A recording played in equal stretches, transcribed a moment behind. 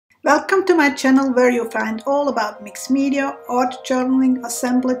Welcome to my channel where you find all about mixed media, art, journaling,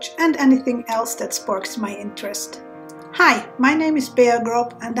 assemblage and anything else that sparks my interest. Hi, my name is Bea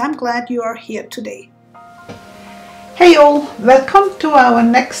Grob and I'm glad you are here today. Hey all, welcome to our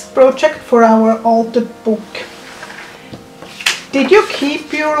next project for our altered book. Did you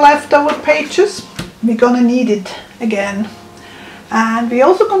keep your leftover pages? We're gonna need it again. And we're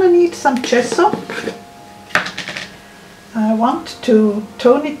also gonna need some gesso. I want to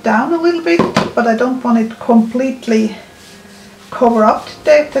tone it down a little bit, but I don't want it completely cover up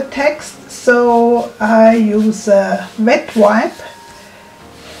the text, so I use a wet wipe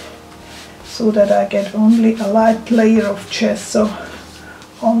so that I get only a light layer of gesso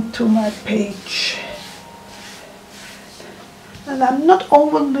onto my page. And I'm not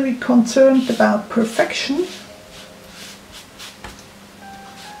overly concerned about perfection.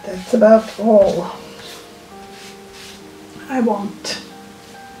 That's about all I want.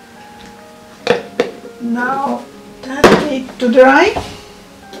 Now that needs to dry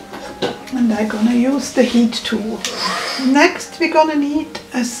and I'm gonna use the heat tool. Next we're gonna need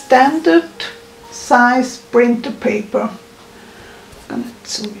a standard size printer paper. I'm gonna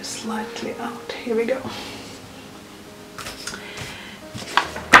zoom you slightly out. Here we go.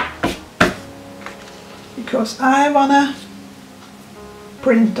 Because I wanna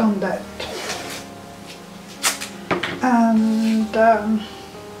print on that. And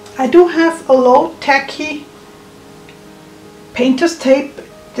I do have a low tacky painter's tape.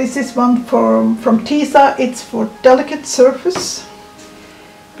 This is one from Tisa. It's for delicate surface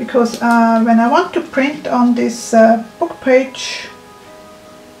because when I want to print on this book page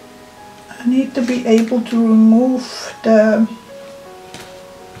I need to be able to remove the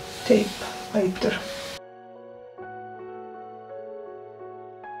tape later.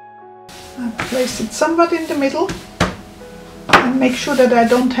 I place it somewhat in the middle and make sure that I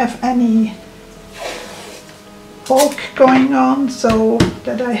don't have any bulk going on, so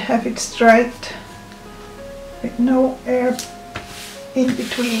that I have it straight with no air in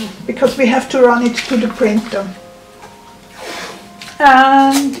between, because we have to run it to the printer.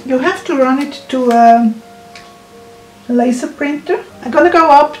 And you have to run it to a laser printer. I'm gonna go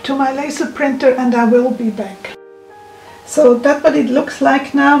up to my laser printer and I will be back. So that's what it looks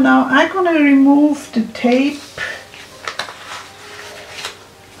like now. Now I'm gonna remove the tape.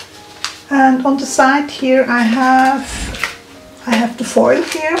 And on the side here I have the foil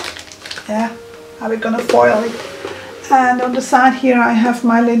here. Yeah, how we're gonna foil it. And on the side here I have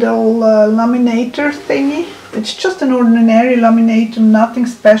my little laminator thingy. It's just an ordinary laminator, nothing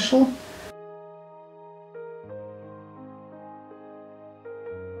special.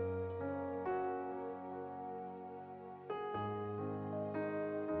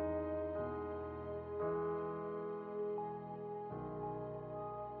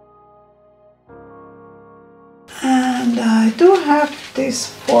 And I do have this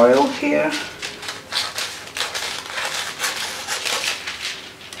foil here.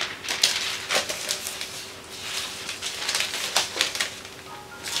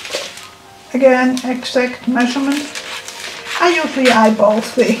 Again, exact measurement. I usually eyeball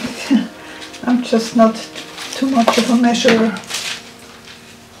things. I'm just not too much of a measurer.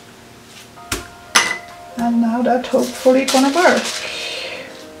 And now that hopefully gonna work.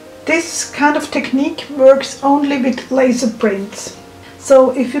 This kind of technique works only with laser prints. So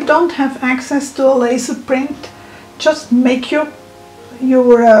if you don't have access to a laser print, just make your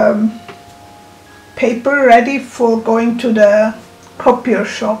paper ready for going to the copier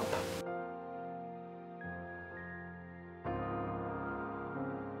shop.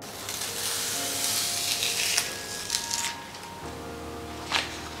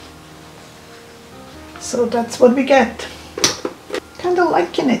 So that's what we get. Kind of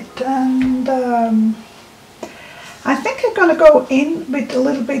liking it, and I think I'm gonna go in with a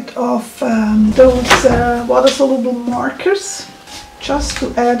little bit of those water-soluble markers, just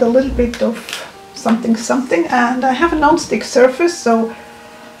to add a little bit of something. And I have a non-stick surface, so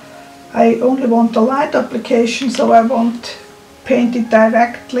I only want a light application, so I won't paint it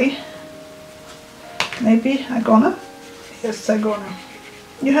directly. Maybe I'm gonna. Yes, I'm gonna.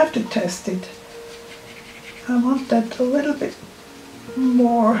 You have to test it. I want that a little bit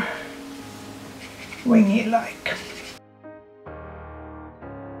more wingy like.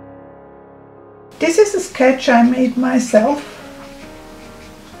 This is a sketch I made myself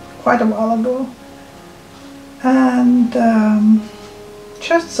quite a while ago, and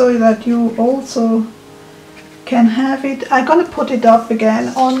just so that you also can have it, I'm gonna put it up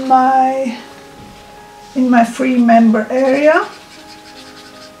again on in my free member area.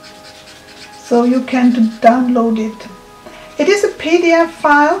 so you can download it. It is a PDF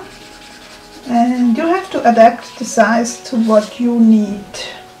file, and you have to adapt the size to what you need.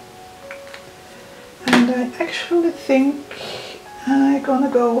 And I actually think I'm gonna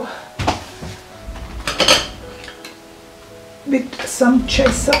go with some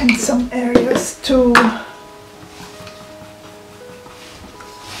gesso in some areas to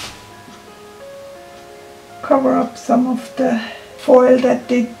cover up some of the foil that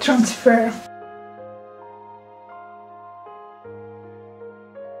did transfer.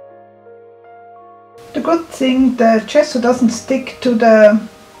 The good thing, the gesso doesn't stick to the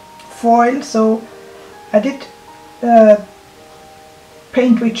foil, so I did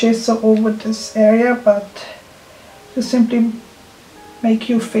paint with gesso over this area, but you simply make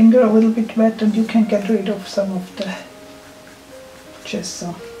your finger a little bit wet and you can get rid of some of the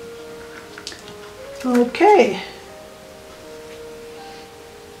gesso. Okay,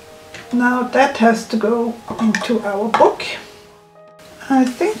 now that has to go into our book. I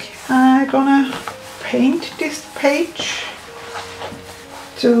think I'm gonna paint this page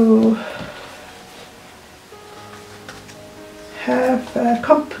to have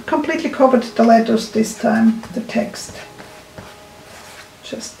completely covered the letters this time, the text,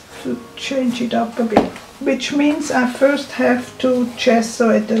 just to change it up a bit, which means I first have to gesso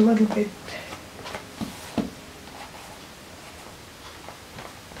it a little bit.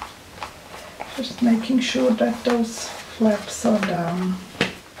 Just making sure that those flaps are down.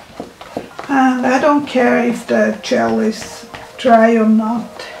 And I don't care if the gel is dry or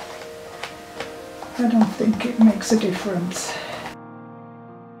not. I don't think it makes a difference.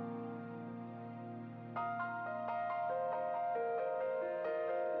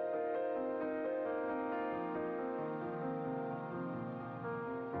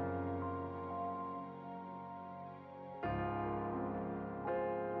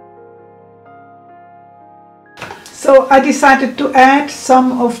 So I decided to add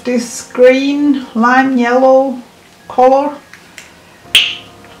some of this green lime yellow color.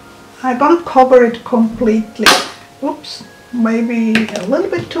 I'm gonna cover it completely. Oops, maybe a little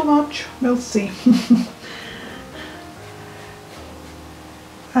bit too much, we'll see.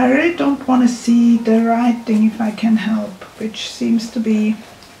 I really don't want to see the writing if I can help, which seems to be,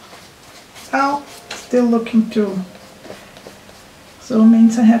 well, still looking through. So it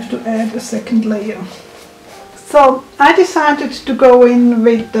means I have to add a second layer. So I decided to go in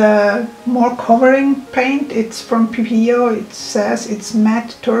with the more covering paint. It's from Pipio. It says it's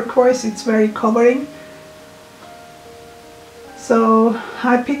matte turquoise. It's very covering. So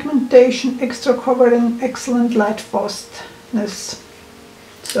high pigmentation, extra covering, excellent light fastness.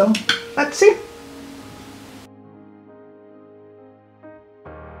 So let's see.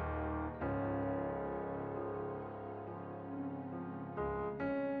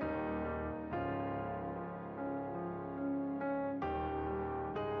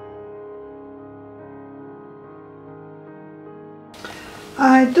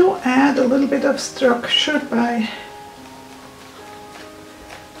 I do add a little bit of structure by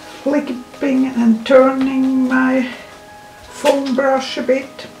flipping and turning my foam brush a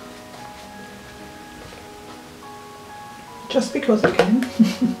bit, just because I can.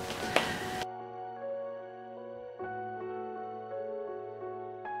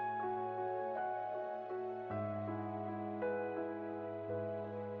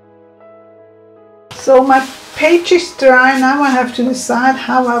 So my page is dry. Now I have to decide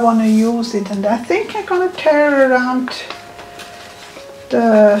how I want to use it, and I think I'm gonna tear around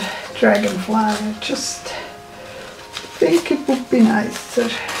the Dragonfly. I just think it would be nicer.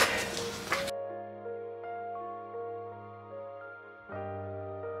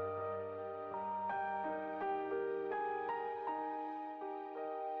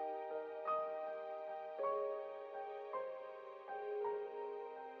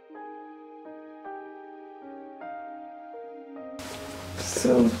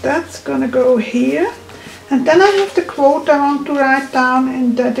 So that's gonna go here, and then I have the quote I want to write down,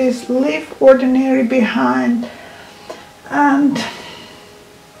 and that is "Leave ordinary behind." And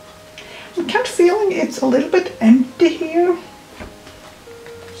I'm kind of feeling it's a little bit empty here,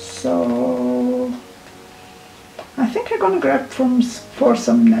 so I think I'm gonna grab for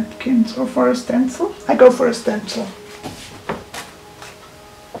some napkins or for a stencil. I go for a stencil.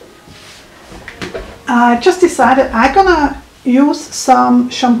 I just decided I'm gonna use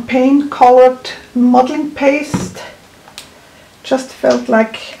some champagne colored modeling paste. Just felt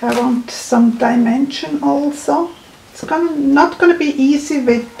like I want some dimension also. It's not gonna be easy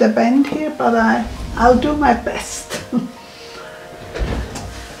with the bend here, but I'll do my best.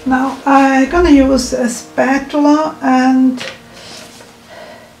 Now I'm gonna use a spatula, and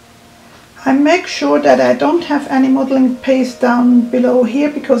I make sure that I don't have any modeling paste down below here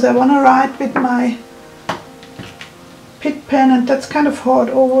because I want to write with my Pitt pen, and that's kind of hard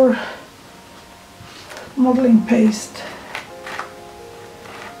over modeling paste.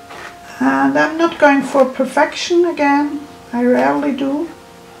 And I'm not going for perfection again, I rarely do.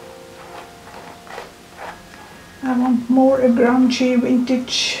 I want more a grungy,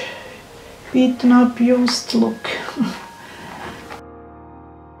 vintage, beaten up, used look.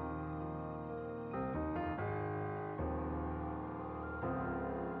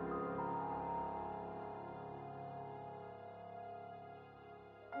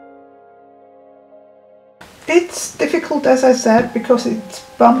 It's difficult, as I said, because it's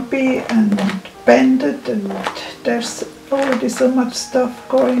bumpy and bended and there's already so much stuff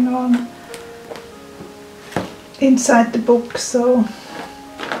going on inside the book, so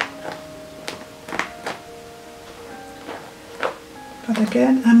but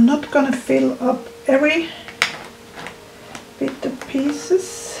again, I'm not gonna fill up every bit of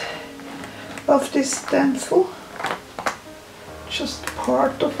pieces of this stencil, just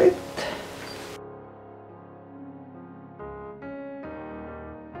part of it.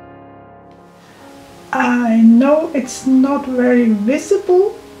 I know it's not very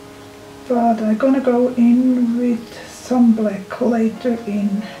visible, but I'm gonna go in with some black later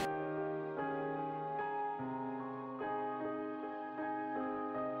in.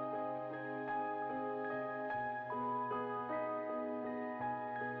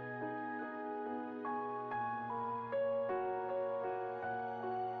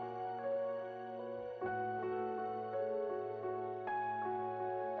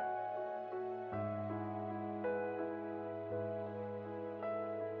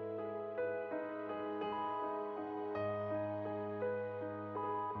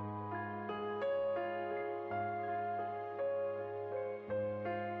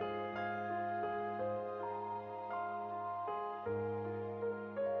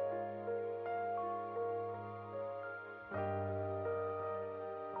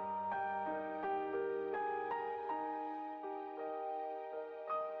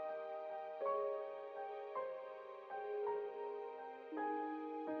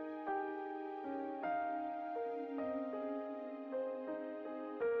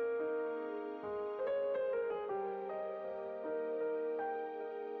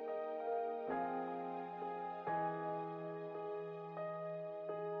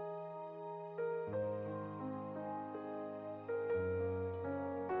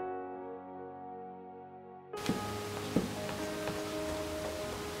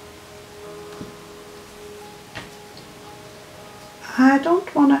 I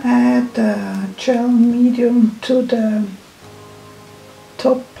don't want to add gel medium to the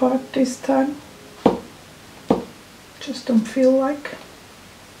top part this time, just don't feel like.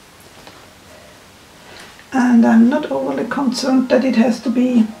 And I'm not overly concerned that it has to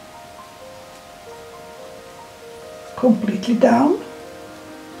be completely down,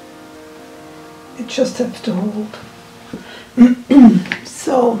 it just has to hold.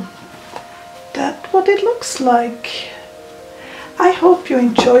 So that's what it looks like. I hope you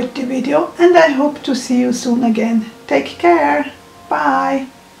enjoyed the video and I hope to see you soon again. Take care. Bye.